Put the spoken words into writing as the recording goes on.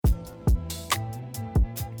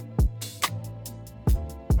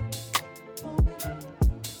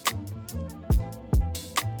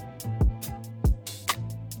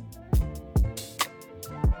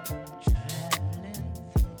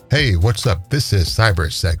Hey, what's up? This is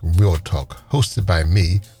CyberSec Real Talk, hosted by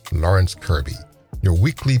me, Lawrence Kirby, your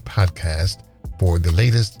weekly podcast for the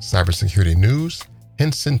latest cybersecurity news,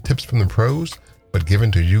 hints and tips from the pros, but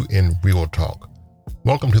given to you in real talk.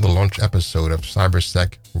 Welcome to the launch episode of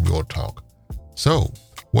CyberSec Real Talk. So,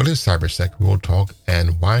 what is CyberSec Real Talk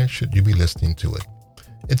and why should you be listening to it?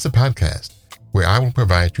 It's a podcast where I will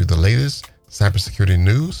provide you the latest cybersecurity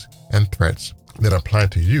news and threats that apply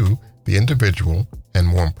to you, the individual, and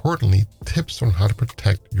more importantly, tips on how to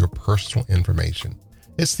protect your personal information.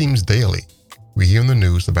 It seems daily we hear in the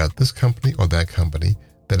news about this company or that company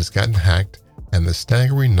that has gotten hacked and the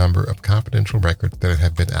staggering number of confidential records that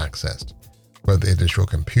have been accessed. Whether it is your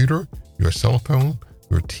computer, your cell phone,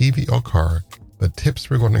 your TV or car, the tips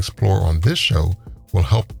we're going to explore on this show will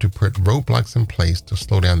help to put roadblocks in place to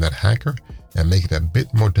slow down that hacker and make it a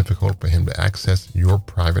bit more difficult for him to access your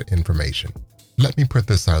private information. Let me put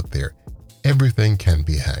this out there. Everything can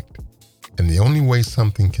be hacked. And the only way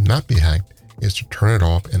something cannot be hacked is to turn it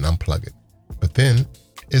off and unplug it. But then,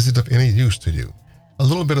 is it of any use to you? A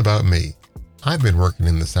little bit about me. I've been working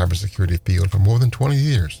in the cybersecurity field for more than 20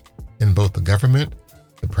 years in both the government,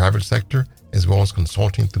 the private sector, as well as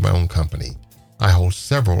consulting through my own company. I hold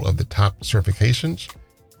several of the top certifications,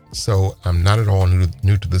 so I'm not at all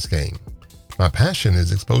new to this game. My passion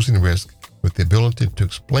is exposing risk with the ability to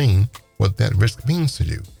explain what that risk means to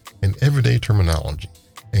you in everyday terminology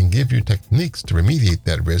and give you techniques to remediate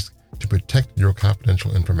that risk to protect your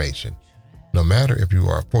confidential information. No matter if you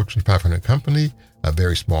are a Fortune 500 company, a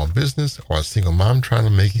very small business, or a single mom trying to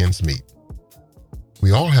make ends meet.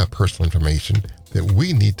 We all have personal information that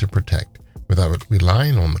we need to protect without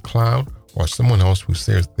relying on the cloud or someone else who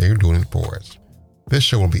says they're doing it for us. This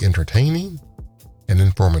show will be entertaining and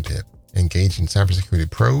informative, engaging cybersecurity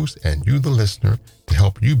pros and you, the listener, to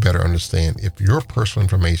help you better understand if your personal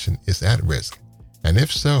information is at risk, and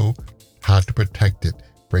if so, how to protect it,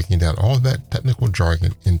 breaking down all that technical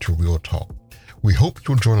jargon into real talk. We hope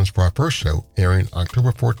you'll join us for our first show, airing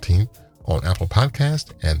October 14th on Apple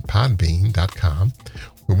Podcast and Podbean.com,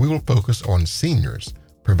 where we will focus on seniors,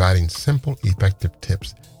 providing simple, effective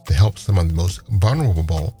tips to help some of the most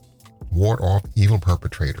vulnerable ward off evil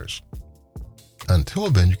perpetrators. Until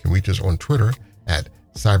then, you can reach us on Twitter at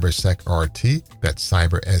CybersecRT, that's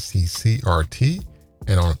Cyber SECRT,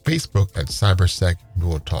 and on Facebook at CyberSec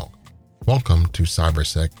Real Talk. Welcome to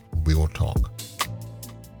CyberSec Real Talk.